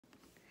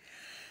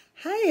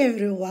Hi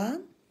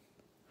everyone,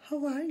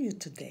 how are you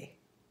today?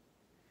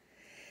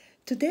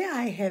 Today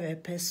I have a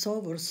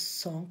Passover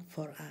song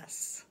for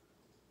us.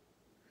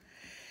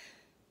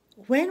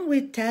 When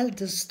we tell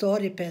the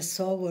story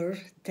Passover,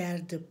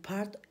 they're the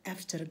part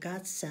after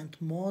God sent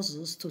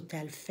Moses to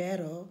tell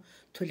Pharaoh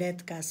to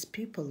let God's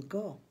people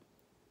go.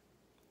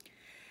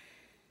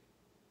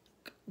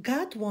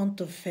 God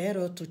wanted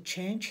Pharaoh to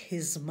change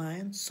his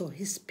mind so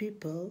his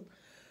people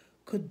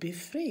could be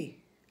free.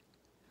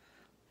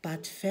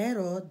 But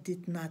Pharaoh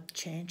did not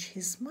change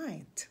his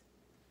mind.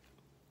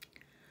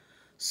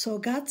 So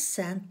God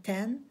sent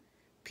 10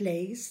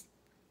 plagues,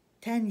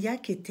 10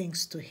 yucky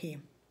things to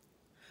him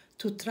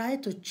to try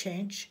to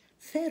change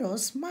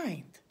Pharaoh's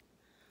mind.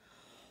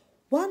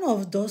 One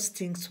of those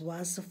things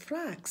was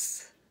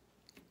frogs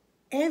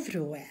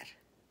everywhere.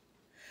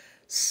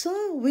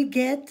 So we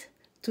get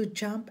to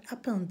jump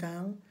up and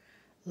down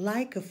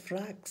like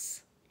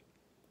frogs.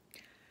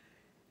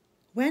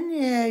 When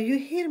you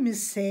hear me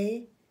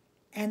say,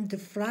 and the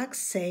frog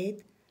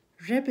said,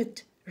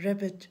 rabbit,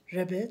 rabbit,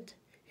 rabbit,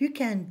 you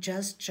can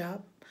just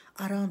jump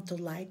around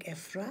like a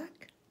frog.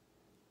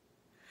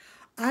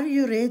 Are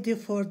you ready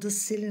for the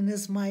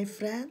silliness, my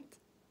friend?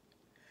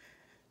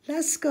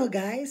 Let's go,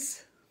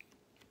 guys.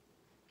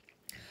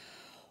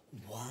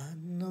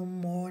 One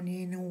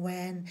morning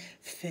when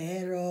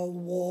Pharaoh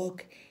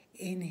woke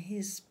in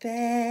his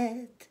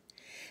bed,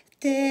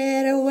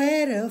 there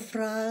were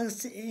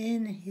frogs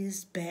in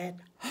his bed,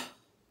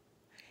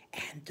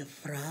 and the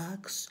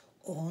frogs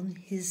on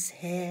his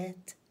head,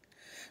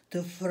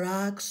 the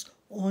frogs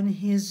on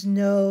his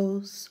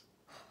nose,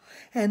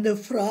 and the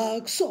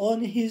frogs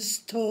on his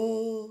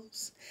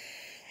toes.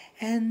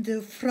 And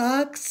the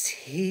frogs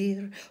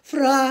here,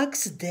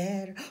 frogs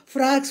there,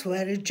 frogs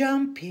were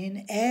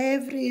jumping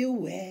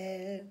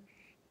everywhere.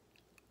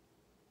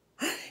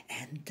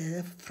 And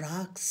the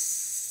frogs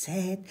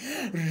said,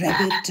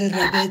 rabbit,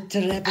 rabbit,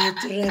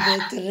 rabbit,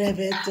 rabbit,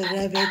 rabbit,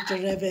 rabbit,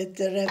 rabbit, rabbit,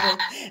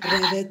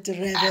 rabbit,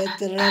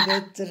 rabbit,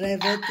 rabbit,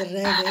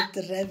 rabbit,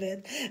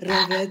 rabbit,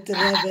 rabbit,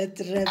 rabbit,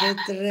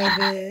 rabbit,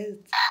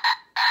 rabbit.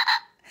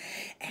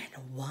 And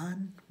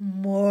one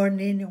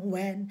morning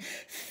when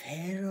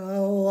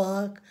Pharaoh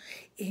woke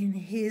in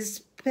his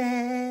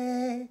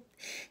bed,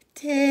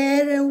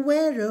 there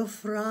were a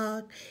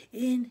frog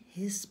in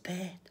his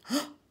bed,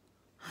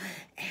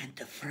 and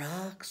the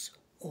frogs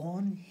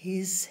on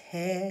his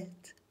head,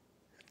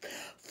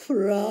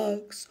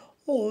 frogs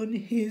on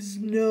his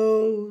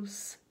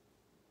nose,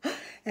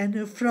 and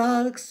the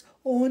frogs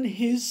on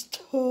his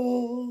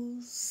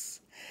toes,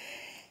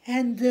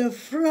 and the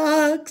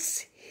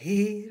frogs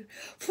here,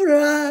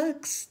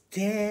 frogs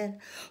there,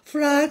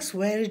 frogs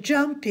were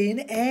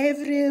jumping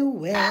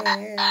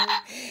everywhere.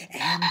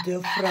 And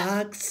the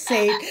frogs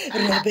said,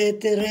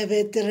 rabbit,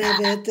 rabbit,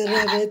 rabbit,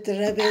 rabbit,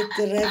 rabbit,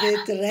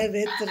 rabbit, rabbit,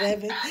 rabbit,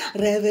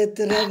 rabbit, rabbit,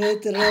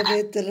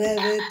 rabbit, rabbit,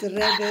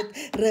 rabbit,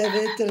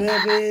 rabbit,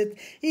 rabbit,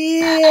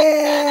 yeah!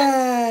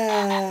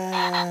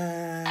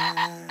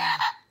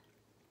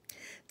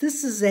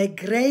 This is a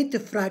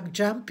great frog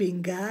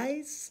jumping,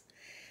 guys.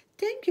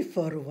 Thank you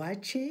for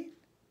watching.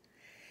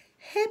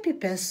 Happy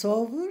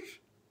Passover.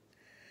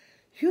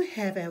 You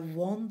have a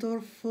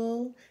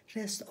wonderful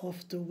rest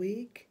of the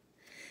week.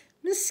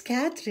 Miss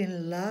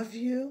Catherine love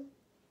you.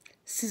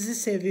 Sizi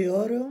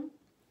seviyorum.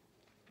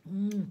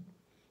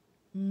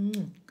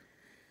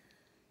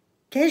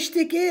 Catch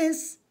the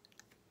kiss.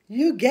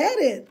 You get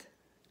it.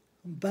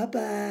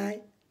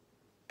 Bye-bye.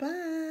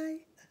 Bye.